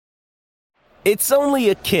It's only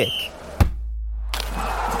a kick,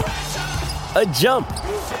 a jump,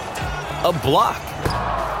 a block.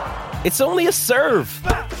 It's only a serve.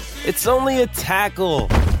 It's only a tackle,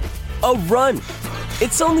 a run.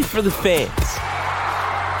 It's only for the fans.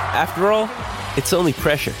 After all, it's only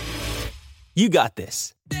pressure. You got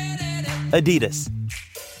this. Adidas.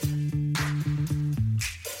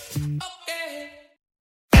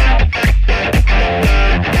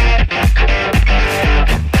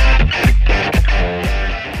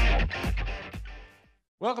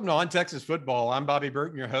 Welcome to On Texas Football. I'm Bobby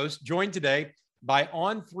Burton, your host, joined today by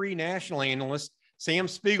On3 national analyst Sam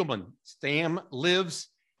Spiegelman. Sam lives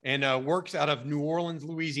and works out of New Orleans,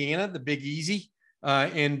 Louisiana, the Big Easy.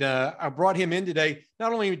 I brought him in today,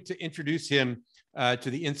 not only to introduce him to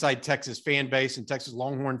the Inside Texas fan base and Texas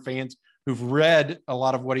Longhorn fans who've read a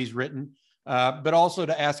lot of what he's written, but also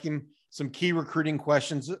to ask him some key recruiting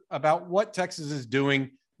questions about what Texas is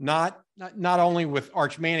doing, not only with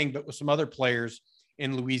Arch Manning, but with some other players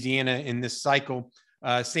in Louisiana in this cycle.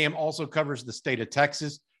 Sam also covers the state of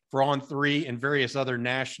Texas for On3 and various other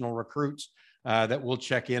national recruits that we'll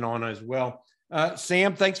check in on as well.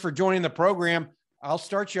 Sam, thanks for joining the program. I'll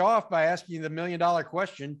start you off by asking you the $1 million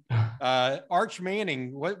question. Arch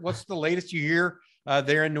Manning, what's the latest you hear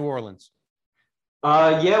there in New Orleans?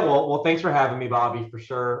 Well, thanks for having me, Bobby, for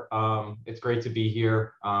sure. It's great to be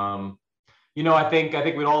here. I think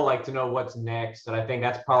we'd all like to know what's next, and I think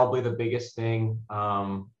that's probably the biggest thing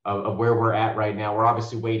of where we're at right now. We're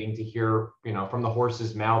obviously waiting to hear, from the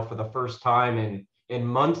horse's mouth for the first time in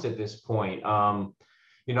months at this point. The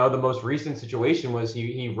most recent situation was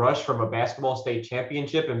he rushed from a basketball state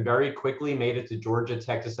championship and very quickly made it to Georgia,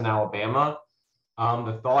 Texas, and Alabama.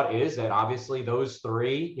 The thought is that obviously those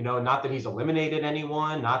three, not that he's eliminated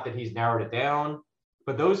anyone, not that he's narrowed it down,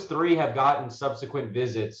 but those three have gotten subsequent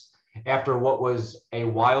visits after what was a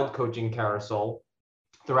wild coaching carousel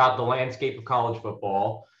throughout the landscape of college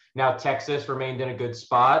football. Now, Texas remained in a good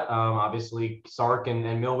spot. Obviously, Sark and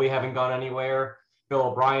Milwee haven't gone anywhere. Bill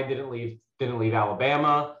O'Brien didn't leave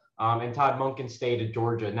Alabama, and Todd Monken stayed at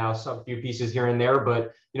Georgia. Now, a few pieces here and there,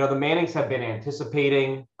 but the Mannings have been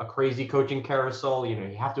anticipating a crazy coaching carousel.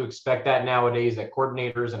 You have to expect that nowadays, that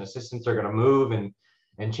coordinators and assistants are going to move and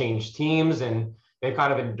change teams, and they've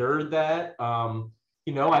kind of endured that.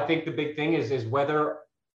 I think the big thing is whether,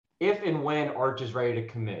 if and when Arch is ready to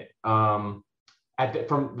commit. From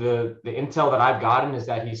the intel that I've gotten is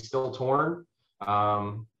that he's still torn.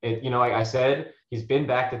 Like I said, he's been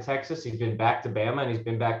back to Texas, he's been back to Bama, and he's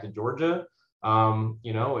been back to Georgia.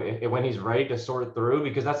 When he's ready to sort it through,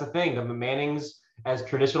 because that's the thing, the Mannings, as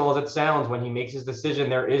traditional as it sounds, when he makes his decision,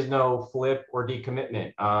 there is no flip or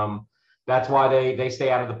decommitment. That's why they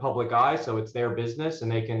stay out of the public eye. So it's their business,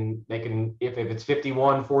 and they can if it's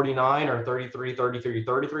 51-49 or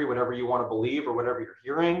 33-33, whatever you want to believe or whatever you're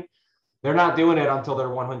hearing, they're not doing it until they're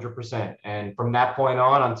 100%. And from that point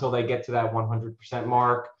on, until they get to that 100%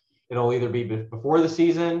 mark, it'll either be before the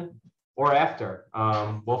season or after.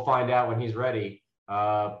 We'll find out when he's ready.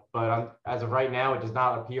 But as of right now, it does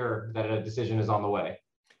not appear that a decision is on the way.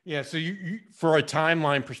 Yeah, so you for a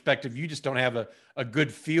timeline perspective, you just don't have a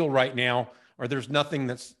good feel right now, or there's nothing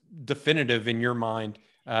that's definitive in your mind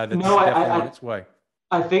that's definitely on its way.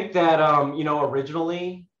 I think that,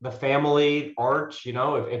 originally the family, Arch,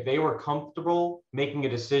 if they were comfortable making a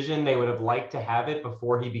decision, they would have liked to have it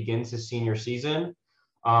before he begins his senior season.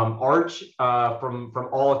 Arch, from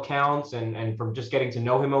all accounts and from just getting to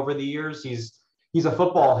know him over the years, he's a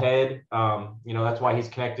football head. That's why he's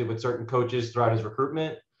connected with certain coaches throughout his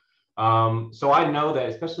recruitment. So I know that,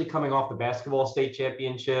 especially coming off the basketball state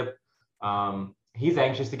championship, he's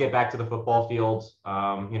anxious to get back to the football field.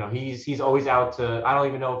 He's always out to, I don't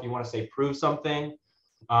even know if you want to say prove something,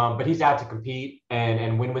 but he's out to compete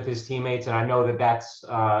and win with his teammates. And I know that's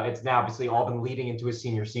it's now obviously all been leading into his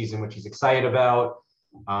senior season, which he's excited about.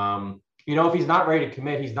 If he's not ready to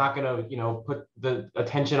commit, he's not going to, put the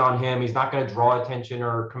attention on him. He's not going to draw attention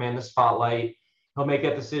or command the spotlight. He'll make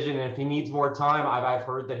that decision. And if he needs more time, I've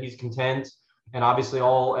heard that he's content. And obviously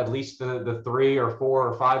at least the 3 or 4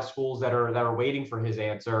 or 5 schools that are waiting for his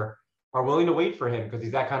answer are willing to wait for him, because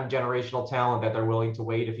he's that kind of generational talent that they're willing to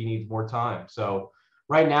wait if he needs more time. So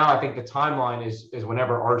right now, I think the timeline is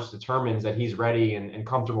whenever Arch determines that he's ready and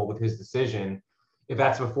comfortable with his decision. If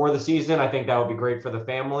that's before the season, I think that would be great for the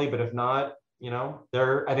family. But if not,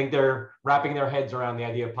 I think they're wrapping their heads around the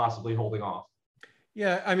idea of possibly holding off.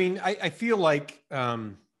 Yeah, I mean, I feel like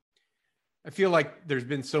there's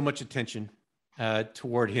been so much attention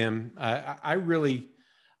toward him. I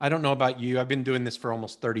don't know about you. I've been doing this for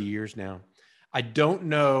almost 30 years now. I don't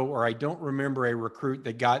know, or I don't remember a recruit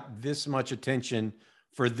that got this much attention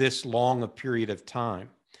for this long a period of time.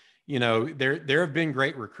 You know, there have been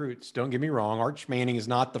great recruits. Don't get me wrong. Arch Manning is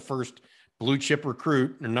not the first blue chip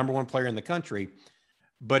recruit or number one player in the country,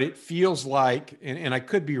 but it feels like, and I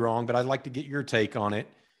could be wrong, but I'd like to get your take on it.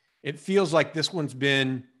 It feels like this one's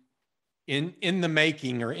been in the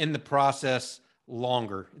making or in the process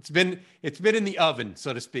longer. It's been in the oven,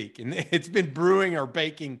 so to speak, and it's been brewing or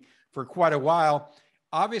baking for quite a while.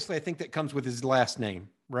 Obviously, I think that comes with his last name,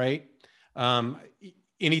 right?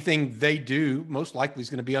 Anything they do most likely is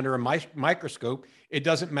going to be under a microscope. It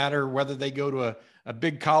doesn't matter whether they go to a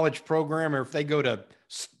big college program or if they go to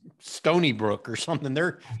Stony Brook or something,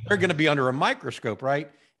 they're going to be under a microscope,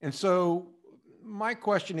 right? And so my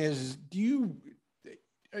question is,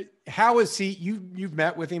 how is he, you've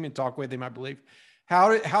met with him and talked with him, I believe.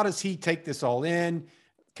 How does he take this all in?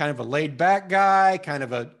 Kind of a laid back guy, kind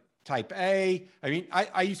of a type A. I mean,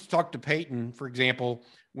 I used to talk to Peyton, for example,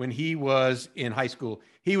 when he was in high school.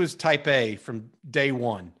 He was type A from day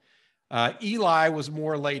one. Eli was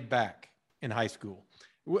more laid back in high school.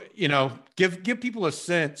 You know, give people a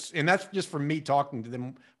sense, and that's just from me talking to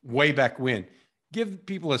them way back when. Give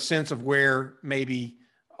people a sense of where maybe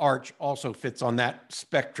Arch also fits on that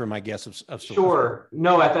spectrum, I guess, of Sure.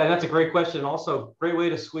 No, that's a great question. Also, great way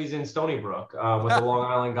to squeeze in Stony Brook with the Long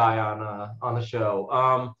Island guy on the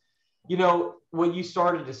show. You know, what you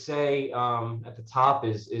started to say at the top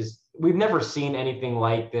is we've never seen anything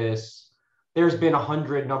like this. There's been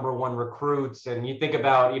 100 number one recruits, and you think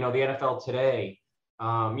about, you know, the NFL today.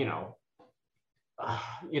 Pat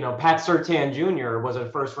Surtain Jr. was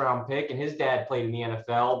a first round pick, and his dad played in the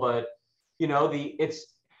NFL. But you know,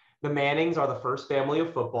 the Mannings are the first family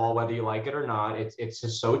of football, whether you like it or not. It's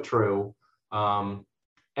just so true.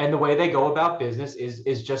 And the way they go about business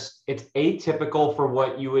is just, it's atypical for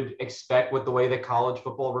what you would expect with the way that college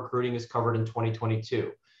football recruiting is covered in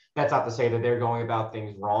 2022. That's not to say that they're going about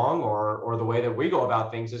things wrong or the way that we go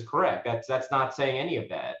about things is correct. That's not saying any of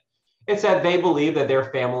that. It's that they believe that their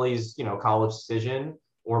family's, you know, college decision,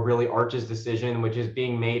 or really Arch's decision, which is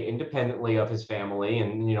being made independently of his family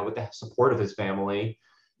and, you know, with the support of his family,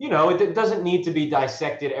 you know, it doesn't need to be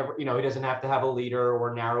dissected ever. You know, he doesn't have to have a leader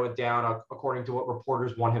or narrow it down according to what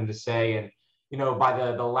reporters want him to say. And, you know, by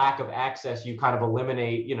the lack of access, you kind of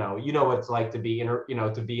eliminate, you know what it's like to be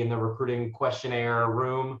to be in the recruiting questionnaire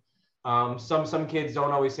room. Some kids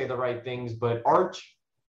don't always say the right things, but Arch,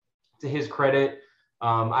 to his credit,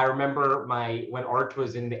 I remember when Arch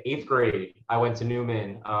was in the 8th grade, I went to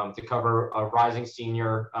Newman to cover a rising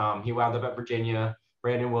senior. He wound up at Virginia,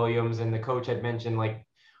 Brandon Williams, and the coach had mentioned, like,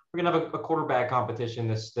 we're going to have a quarterback competition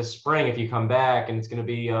this spring if you come back, and it's going to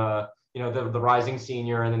be, the rising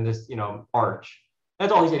senior and then this, you know, Arch.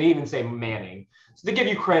 That's all he said. He didn't even say Manning. So to give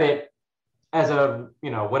you credit as a, you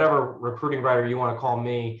know, whatever recruiting writer you want to call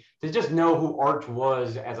me, to just know who Arch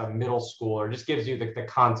was as a middle schooler just gives you the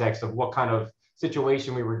context of what kind of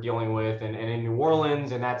situation we were dealing with and in New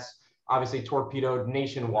Orleans, and that's obviously torpedoed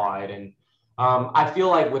nationwide. And I feel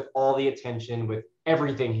like with all the attention, with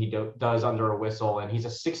everything he does under a whistle, and he's a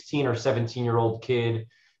 16 or 17-year-old kid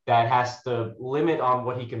that has to limit on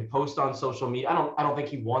what he can post on social media. I don't think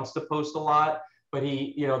he wants to post a lot, but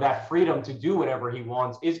he, you know, that freedom to do whatever he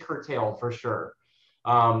wants is curtailed for sure.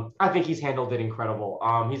 I think he's handled it incredible.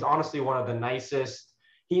 He's honestly one of the nicest.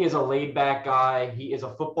 He is a laid back guy. He is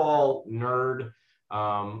a football nerd.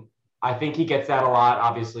 I think he gets that a lot,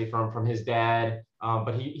 obviously, from his dad,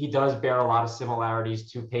 but he does bear a lot of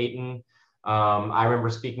similarities to Peyton. I remember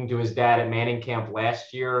speaking to his dad at Manning camp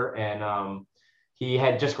last year, and he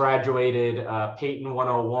had just graduated Peyton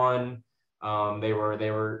 101. They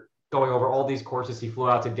were going over all these courses. He flew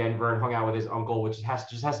out to Denver and hung out with his uncle, which has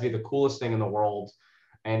to be the coolest thing in the world.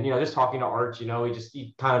 And, you know, just talking to Arch, you know,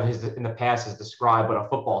 he kind of in the past has described what a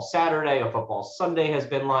football Saturday, a football Sunday has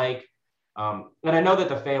been like. And I know that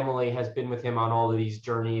the family has been with him on all of these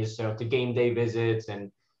journeys, so to game day visits,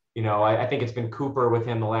 and, you know, I think it's been Cooper with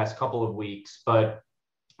him the last couple of weeks, but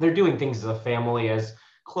they're doing things as a family as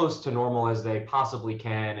close to normal as they possibly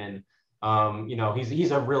can. And, you know,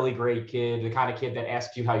 he's a really great kid, the kind of kid that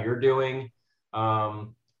asks you how you're doing.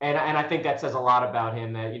 And I think that says a lot about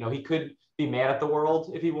him, that, you know, he could be mad at the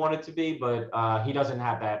world if he wanted to be, but he doesn't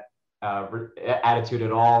have that attitude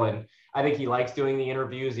at all. And I think he likes doing the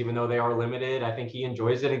interviews, even though they are limited. I think he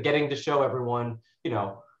enjoys it and getting to show everyone, you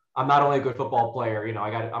know, I'm not only a good football player, you know,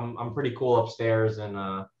 I'm pretty cool upstairs, and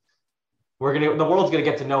the world's gonna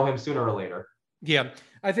get to know him sooner or later. Yeah,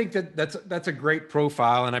 I think that's a great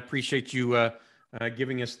profile, and I appreciate you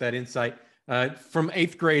giving us that insight. From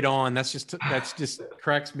 8th grade on, that's just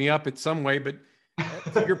cracks me up in some way. But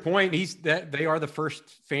to your point, they are the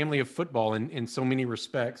first family of football in so many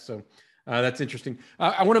respects. So That's interesting.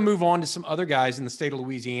 I want to move on to some other guys in the state of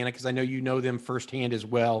Louisiana because I know you know them firsthand as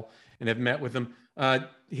well and have met with them.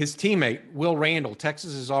 His teammate, Will Randall,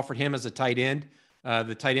 Texas has offered him as a tight end,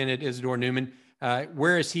 the tight end at Isidore Newman.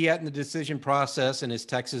 Where is he at in the decision process, and is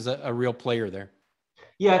Texas a real player there?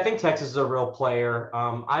 Yeah, I think Texas is a real player.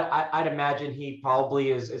 I'd imagine he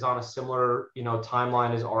probably is on a similar,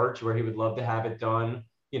 timeline as Arch, where he would love to have it done,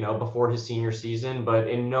 before his senior season. But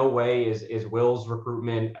in no way is Will's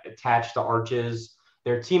recruitment attached to Arch's.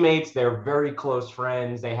 They're teammates. They're very close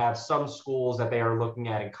friends. They have some schools that they are looking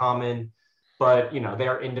at in common, but they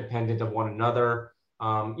are independent of one another.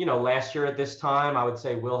 Last year at this time, I would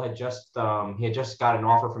say Will had just got an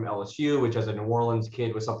offer from LSU, which as a New Orleans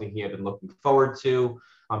kid was something he had been looking forward to.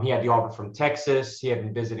 He had the offer from Texas. He had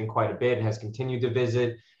been visiting quite a bit and has continued to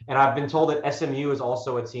visit. And I've been told that SMU is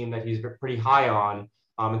also a team that he's pretty high on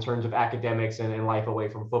in terms of academics and life away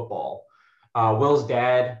from football. Will's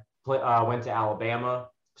dad went to Alabama,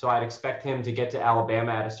 so I'd expect him to get to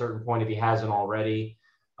Alabama at a certain point if he hasn't already.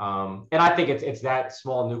 And I think it's that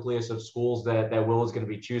small nucleus of schools that Will is going to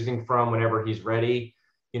be choosing from whenever he's ready.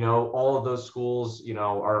 All of those schools,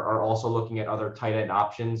 are also looking at other tight end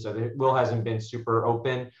options. So Will hasn't been super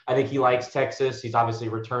open. I think he likes Texas. He's obviously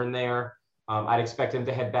returned there. I'd expect him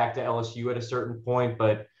to head back to LSU at a certain point.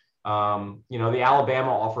 But, the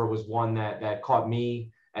Alabama offer was one that caught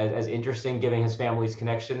me as interesting, given his family's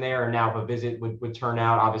connection there. And now if a visit would turn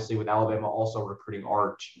out, obviously with Alabama also recruiting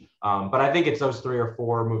Arch. But I think it's those 3 or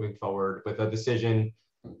 4 moving forward with a decision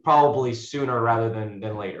probably sooner rather than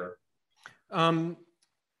later.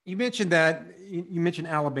 You mentioned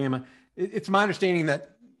Alabama. It's my understanding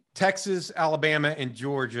that Texas, Alabama, and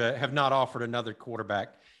Georgia have not offered another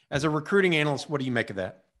quarterback. As a recruiting analyst, what do you make of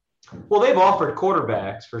that? Well, they've offered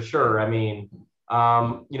quarterbacks for sure. I mean,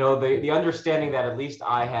 the understanding that at least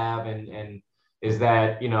I have and is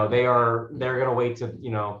that, they're going to wait to,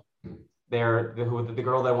 the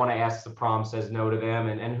girl they want to ask the prom says no to them,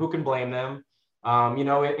 and who can blame them?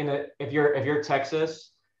 If you're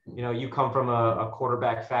Texas, you come from a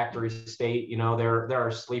quarterback factory state, there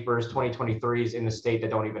are sleepers, 2023s in the state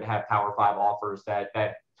that don't even have Power 5 offers that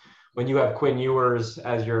when you have Quinn Ewers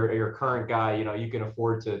as your current guy, you can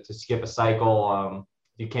afford to skip a cycle.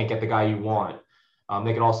 You can't get the guy you want.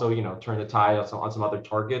 They can also, turn the tide on some other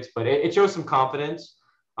targets, but it shows some confidence.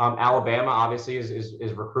 Alabama obviously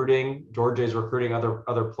is recruiting. Georgia is recruiting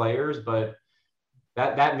other players, but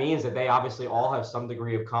that means that they obviously all have some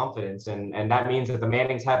degree of confidence, and that means that the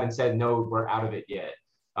Mannings haven't said no, we're out of it yet.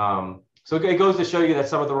 So it goes to show you that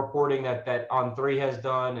some of the reporting that On3 has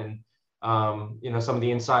done, and some of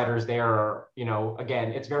the insiders there are,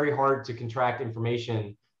 again, it's very hard to contract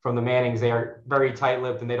information from the Mannings. They are very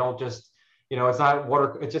tight-lipped, and they don't just, it's not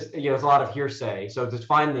water. It's just, it's a lot of hearsay. So to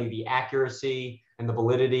find the accuracy and the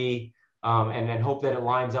validity, and then hope that it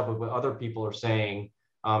lines up with what other people are saying,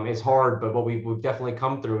 is hard. But what we've definitely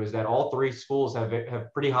come through is that all 3 schools have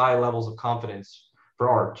pretty high levels of confidence for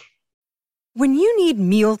Arch. When you need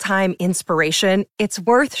mealtime inspiration, it's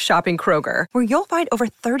worth shopping Kroger, where you'll find over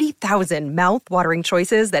 30,000 mouth-watering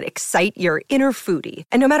choices that excite your inner foodie.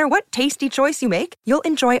 And no matter what tasty choice you make, you'll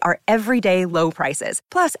enjoy our everyday low prices,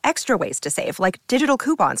 plus extra ways to save, like digital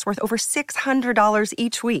coupons worth over $600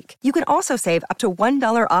 each week. You can also save up to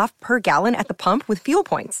 $1 off per gallon at the pump with fuel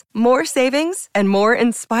points. More savings and more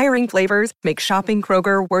inspiring flavors make shopping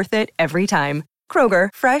Kroger worth it every time. Kroger,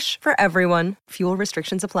 fresh for everyone. Fuel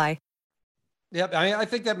restrictions apply. Yeah, I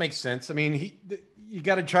think that makes sense. I mean, you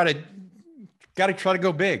got to try to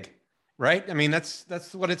go big, right? I mean, that's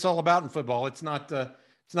what it's all about in football. It's not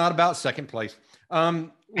about second place. We're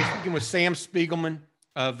speaking with Sam Spiegelman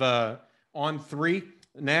of On3,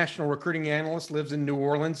 national recruiting analyst, lives in New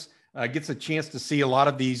Orleans, gets a chance to see a lot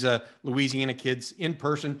of these Louisiana kids in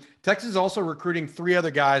person. Texas is also recruiting 3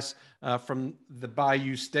 other guys from the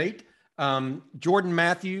Bayou State. Jordan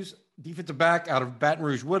Matthews, defensive back out of Baton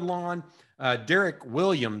Rouge Woodlawn. Derek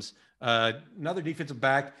Williams, another defensive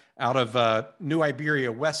back out of New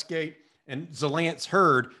Iberia Westgate, and Zalance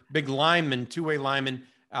Hurd, big lineman, 2-way lineman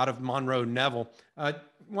out of Monroe Neville. Why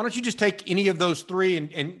don't you just take any of those 3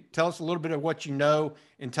 and tell us a little bit of what you know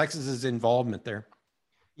in Texas's involvement there?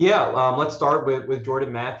 Yeah, let's start with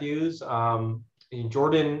Jordan Matthews.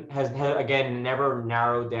 Jordan has again never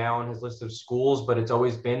narrowed down his list of schools, but it's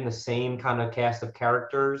always been the same kind of cast of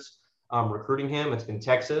characters recruiting him. It's been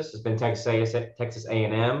Texas, it's been Texas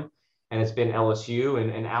A&M, and it's been LSU,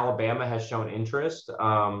 and Alabama has shown interest.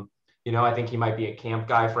 I think he might be a camp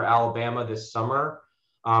guy for Alabama this summer.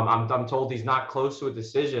 I'm told he's not close to a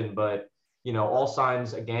decision, but all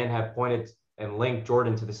signs again have pointed and linked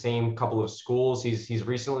Jordan to the same couple of schools. He's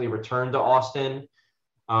recently returned to Austin.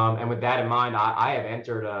 And with that in mind, I have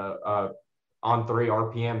entered a On3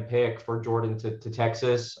 RPM pick for Jordan to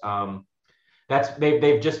Texas.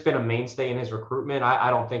 They've just been a mainstay in his recruitment. I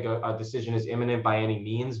don't think a decision is imminent by any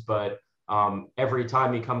means, but every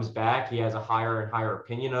time he comes back, he has a higher and higher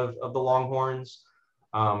opinion of the Longhorns.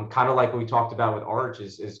 Kind of like we talked about with Arch,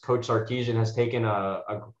 is Coach Sarkisian has taken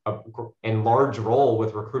a large role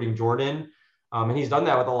with recruiting Jordan, and he's done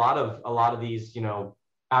that with a lot of these out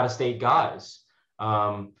of state guys.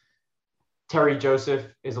 Terry Joseph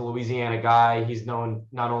is a Louisiana guy. He's known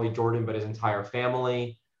not only Jordan but his entire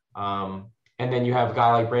family. And then you have a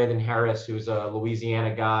guy like Brandon Harris, who's a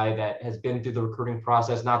Louisiana guy that has been through the recruiting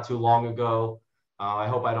process not too long ago. I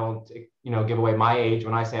hope I don't, give away my age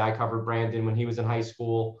when I say I covered Brandon when he was in high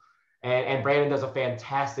school. And Brandon does a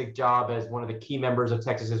fantastic job as one of the key members of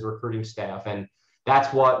Texas's recruiting staff. And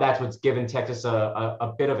that's what's given Texas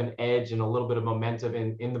a bit of an edge and a little bit of momentum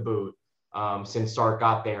in the boot since Sark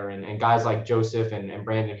got there. And guys like Joseph and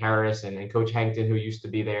Brandon Harris and Coach Hankton, who used to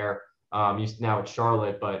be there, now at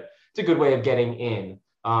Charlotte, but it's a good way of getting in.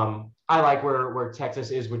 I like where Texas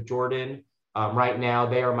is with Jordan. Right now,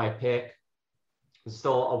 they are my pick. There's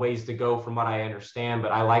still a ways to go from what I understand,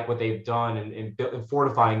 but I like what they've done in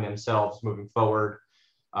fortifying themselves moving forward.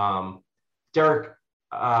 Derek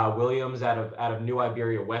Williams out of New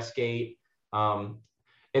Iberia Westgate.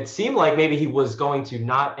 It seemed like maybe he was going to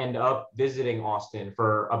not end up visiting Austin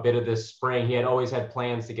for a bit of this spring. He had always had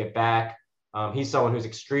plans to get back. He's someone who's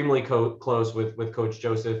extremely close with Coach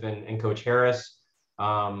Joseph and Coach Harris.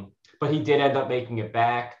 But he did end up making it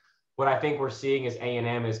back. What I think we're seeing is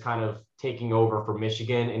A&M is kind of taking over for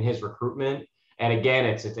Michigan in his recruitment. And again,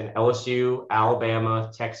 it's an LSU,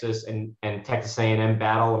 Alabama, Texas, and Texas A&M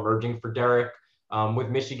battle emerging for Derek, with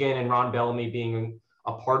Michigan and Ron Bellamy being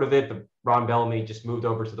a part of it. But Ron Bellamy just moved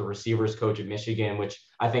over to the receivers coach at Michigan, which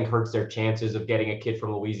I think hurts their chances of getting a kid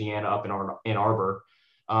from Louisiana up in Ann Arbor.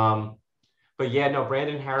 But yeah, no,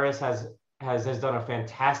 Brandon Harris has done a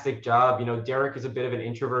fantastic job. Derek is a bit of an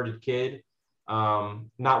introverted kid,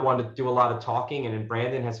 not one to do a lot of talking, and then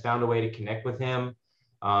Brandon has found a way to connect with him.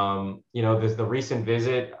 There's the recent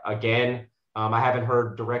visit again. I haven't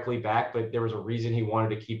heard directly back, but there was a reason he wanted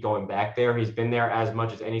to keep going back there. He's been there as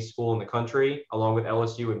much as any school in the country, along with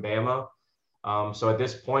LSU and Bama. So at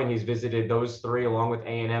this point, he's visited those three along with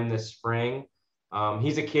A&M this spring.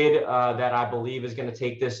 He's a kid that I believe is going to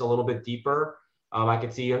take this a little bit deeper. I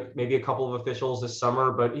could see maybe a couple of officials this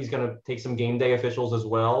summer, but he's going to take some game day officials as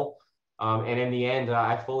well. And in the end,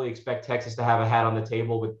 I fully expect Texas to have a hat on the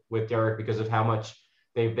table with Derek because of how much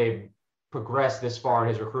they've progressed this far in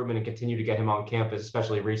his recruitment and continue to get him on campus,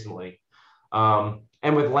 especially recently.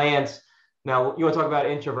 And with Lance, now you want to talk about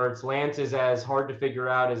introverts. Lance is as hard to figure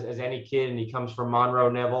out as any kid, and he comes from Monroe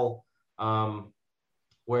Neville,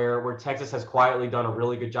 where Texas has quietly done a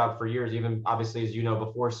really good job for years, even obviously, as you know,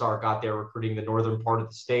 before Sark got there recruiting the northern part of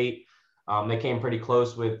the state. They came pretty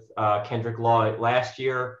close with Kendrick Law last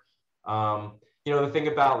year. The thing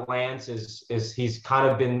about Lance is he's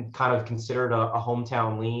been considered a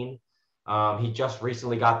hometown lean. He just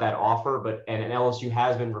recently got that offer, and LSU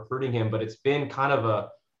has been recruiting him, but it's been kind of a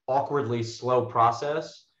awkwardly slow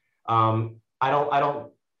process. I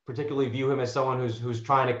don't particularly view him as someone who's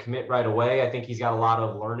trying to commit right away. I think he's got a lot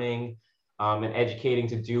of learning and educating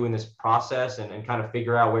to do in this process and kind of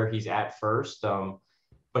figure out where he's at first.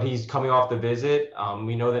 But he's coming off the visit.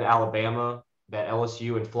 We know that Alabama, that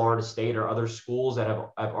LSU and Florida State are other schools that have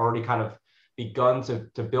already kind of begun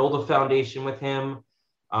to build a foundation with him.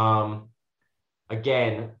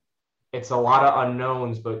 Again, it's a lot of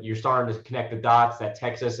unknowns, but you're starting to connect the dots that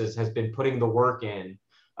Texas has been putting the work in.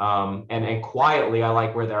 And quietly, I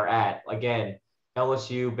like where they're at. Again,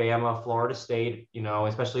 LSU, Bama, Florida State,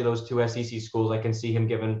 especially those two SEC schools, I can see him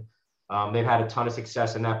given. They've had a ton of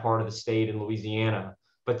success in that part of the state in Louisiana.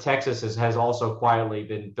 But Texas has also quietly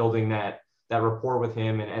been building that rapport with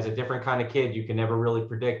him. And as a different kind of kid, you can never really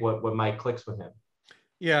predict what might clicks with him.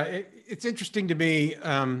 Yeah, it's interesting to me.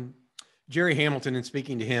 Jerry Hamilton, in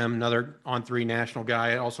speaking to him, another On3 national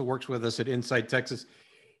guy, also works with us at Inside Texas.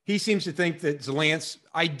 He seems to think that Lance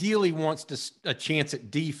ideally wants a chance at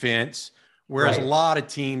defense, whereas a lot of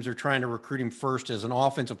teams are trying to recruit him first as an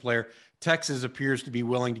offensive player. Texas appears to be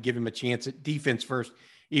willing to give him a chance at defense first,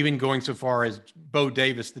 even going so far as Bo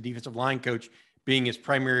Davis, the defensive line coach, being his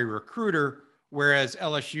primary recruiter, whereas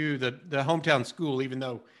LSU, the hometown school, even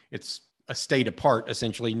though it's a state apart,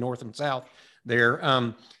 essentially north and south there,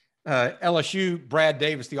 LSU, Brad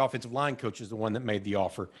Davis, the offensive line coach, is the one that made the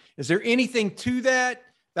offer. Is there anything to that?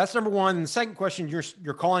 That's number one. And the second question,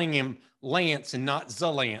 you're calling him Lance and not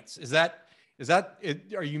the Lance. Is that Is that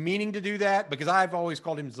it? Are you meaning to do that? Because I've always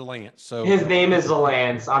called him Zalance. So His name is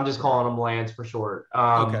Lance. I'm just calling him Lance for short.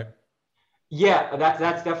 Okay. Yeah,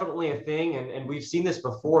 that's definitely a thing, and we've seen this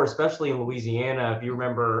before, especially in Louisiana. If you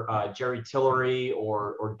remember Jerry Tillery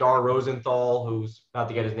or Dar Rosenthal, who's about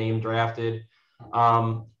to get his name drafted,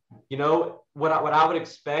 you know what I would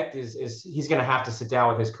expect is he's going to have to sit down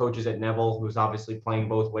with his coaches at Neville, who's obviously playing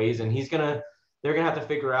both ways, and they're going to have to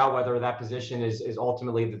figure out whether that position is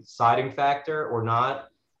ultimately the deciding factor or not.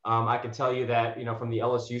 I can tell you that, you know, from the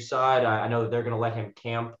LSU side, I know that they're going to let him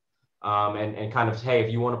camp and kind of, hey,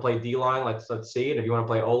 if you want to play D-line, let's see it. If you want to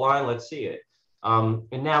play O-line, let's see it.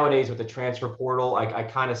 And nowadays with the transfer portal, I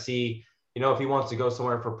kind of see, you know, if he wants to go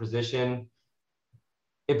somewhere for position,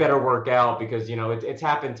 it better work out because, you know, it's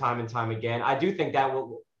happened time and time again. I do think that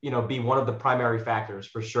will, you know, be one of the primary factors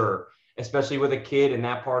for sure, especially with a kid in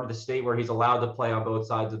that part of the state where he's allowed to play on both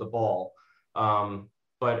sides of the ball.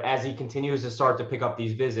 But as he continues to start to pick up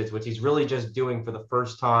these visits, which he's really just doing for the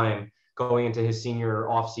first time going into his senior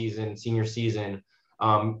season,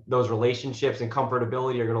 those relationships and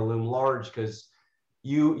comfortability are going to loom large because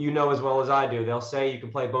you know as well as I do, they'll say you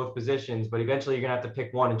can play both positions, but eventually you're going to have to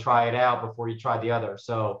pick one and try it out before you try the other.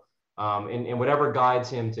 So and whatever guides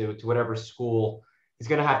him to whatever school, he's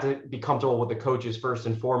going to have to be comfortable with the coaches first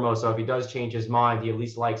and foremost. So if he does change his mind, he at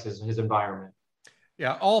least likes his environment.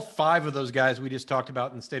 Yeah, all five of those guys we just talked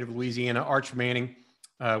about in the state of Louisiana, Arch Manning,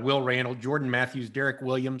 Will Randall, Jordan Matthews, Derek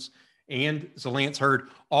Williams, and Zalance Heard,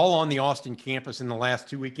 all on the Austin campus in the last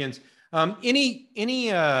 2 weekends. I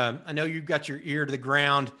know you've got your ear to the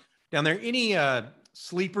ground down there. Any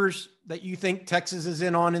sleepers that you think Texas is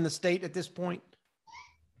in the state at this point?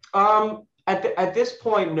 At this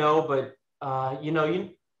point, no, but I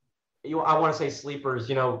want to say sleepers,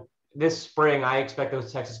 you know, this spring, I expect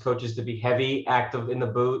those Texas coaches to be heavy, active in the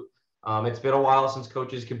boot. It's been a while since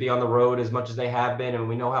coaches could be on the road as much as they have been. And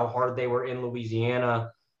we know how hard they were in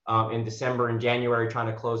Louisiana in December and January trying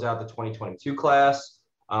to close out the 2022 class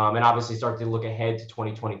and obviously start to look ahead to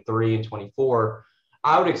 2023 and 24.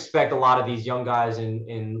 I would expect a lot of these young guys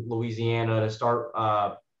in Louisiana to start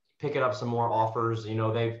picking up some more offers. You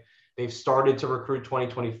know, they've started to recruit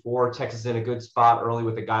 2024. Texas is in a good spot early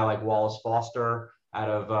with a guy like Wallace Foster out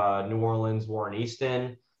of New Orleans, Warren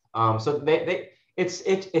Easton. So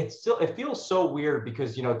it feels so weird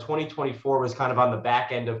because, you know, 2024 was kind of on the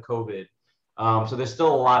back end of COVID. So there's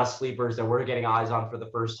still a lot of sleepers that we're getting eyes on for the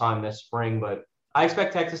first time this spring, but I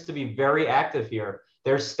expect Texas to be very active here.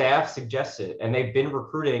 Their staff suggests it, and they've been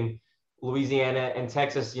recruiting Louisiana and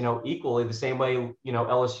Texas, you know, equally the same way, you know,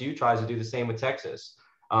 LSU tries to do the same with Texas.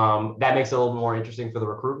 That makes it a little more interesting for the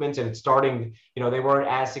recruitment, and it's starting, you know, they weren't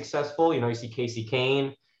as successful. You know, you see Casey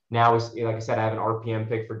Kane. Now, like I said, I have an RPM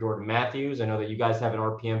pick for Jordan Matthews. I know that you guys have an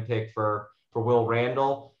RPM pick for Will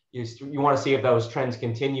Randall. You want to see if those trends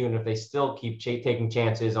continue and if they still keep taking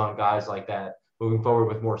chances on guys like that moving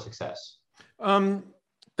forward with more success.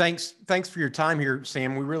 Thanks for your time here,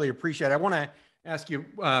 Sam. We really appreciate it. I want to ask you,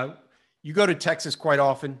 you go to Texas quite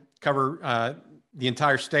often, cover the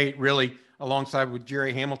entire state, really, alongside with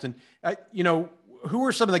Jerry Hamilton. You know, who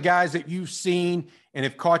are some of the guys that you've seen and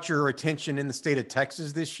have caught your attention in the state of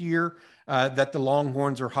Texas this year that the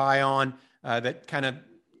Longhorns are high on that kind of,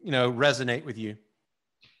 you know, resonate with you?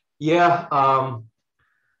 Yeah,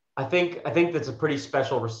 I think that's a pretty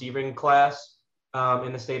special receiving class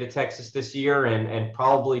in the state of Texas this year, and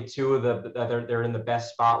probably two of they're in the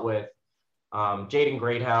best spot with Jaden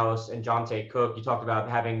Greathouse and Jonte Cook. You talked about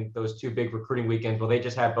having those two big recruiting weekends. Well, they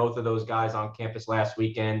just had both of those guys on campus last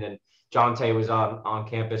weekend, and Jonte was on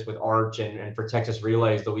campus with Arch and for Texas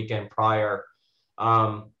Relays the weekend prior.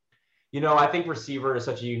 You know, I think receiver is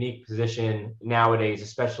such a unique position nowadays,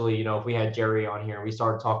 especially, you know, if we had Jerry on here and we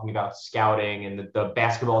started talking about scouting and the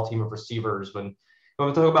basketball team of receivers. When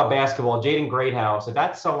we talk about basketball, Jaden Greathouse, if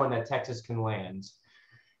that's someone that Texas can land,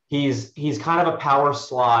 he's kind of a power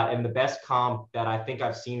slot, and the best comp that I think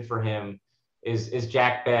I've seen for him is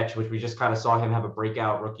Jack Betch, which we just kind of saw him have a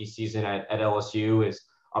breakout rookie season at LSU, is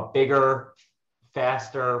a bigger,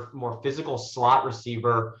 faster, more physical slot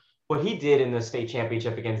receiver. What he did in the state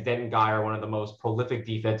championship against Denton Guyer, one of the most prolific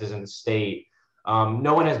defenses in the state,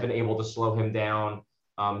 no one has been able to slow him down.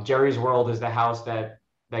 Jerry's world is the house that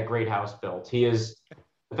Greathouse built. He is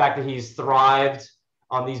the fact that he's thrived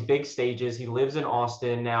on these big stages. He lives in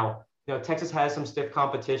Austin. Now, you know, Texas has some stiff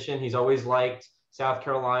competition. He's always liked South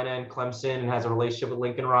Carolina and Clemson and has a relationship with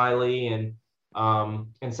Lincoln Riley and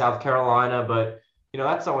in South Carolina. But, you know,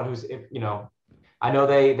 that's someone who's, you know, I know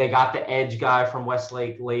they got the edge guy from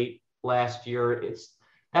Westlake late last year.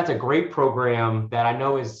 That's a great program that I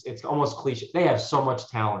know it's almost cliche. They have so much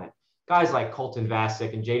talent. guys like Colton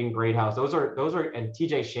Vasek and Jaden Greathouse, those are and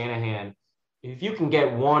TJ Shanahan. If you can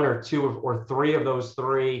get one or two or three of those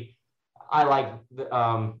three, I like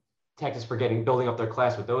Texas for building up their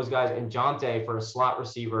class with those guys. And Jonte for a slot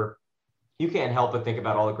receiver, you can't help but think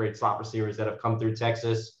about all the great slot receivers that have come through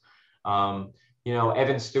Texas.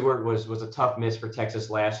 Evan Stewart was a tough miss for Texas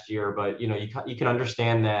last year, but you can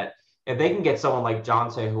understand that if they can get someone like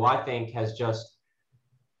Jonte, who I think has just,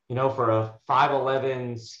 for a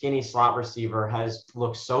 5'11" skinny slot receiver, has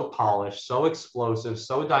looked so polished, so explosive,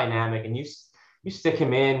 so dynamic, and you stick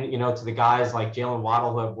him in, to the guys like Jalen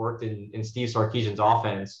Waddle who have worked in Steve Sarkisian's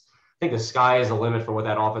offense. I think the sky is the limit for what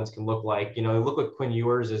that offense can look like. Look what Quinn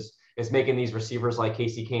Ewers is making these receivers like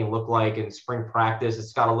Casey Kane look like in spring practice.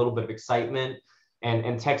 It's got a little bit of excitement,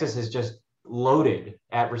 and Texas is just loaded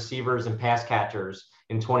at receivers and pass catchers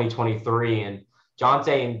in 2023. And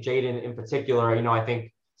Jonte and Jaden in particular, I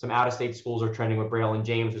think some out-of-state schools are trending with Braylon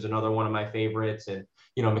James, who's another one of my favorites. And,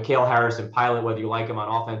 Mikhail Harris and Pilot, whether you like him on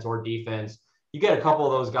offense or defense, you get a couple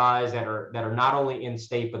of those guys that are not only in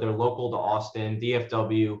state, but they're local to Austin,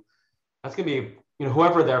 DFW. That's going to be,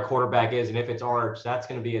 whoever their quarterback is. And if it's Arch, that's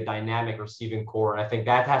going to be a dynamic receiving core. And I think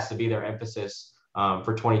that has to be their emphasis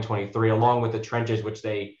for 2023, along with the trenches, which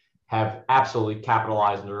they have absolutely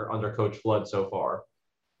capitalized under Coach Flood so far.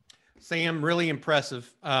 Sam, really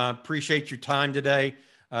impressive. Appreciate your time today.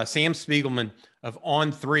 Sam Spiegelman of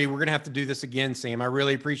On3. We're going to have to do this again, Sam. I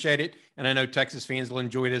really appreciate it. And I know Texas fans will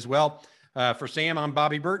enjoy it as well. For Sam, I'm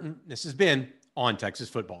Bobby Burton. This has been On Texas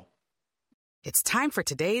Football. It's time for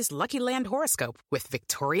today's Lucky Land horoscope with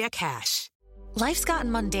Victoria Cash. Life's gotten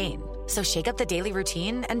mundane, so shake up the daily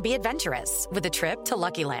routine and be adventurous with a trip to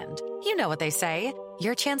Lucky Land. You know what they say.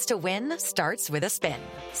 Your chance to win starts with a spin.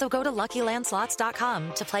 So go to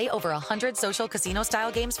LuckyLandSlots.com to play over 100 social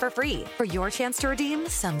casino-style games for free for your chance to redeem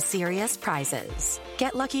some serious prizes.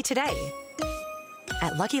 Get lucky today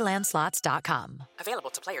at LuckyLandSlots.com. Available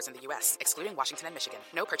to players in the U.S., excluding Washington and Michigan.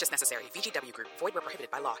 No purchase necessary. VGW Group. Void where prohibited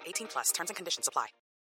by law. 18+. Terms and conditions apply.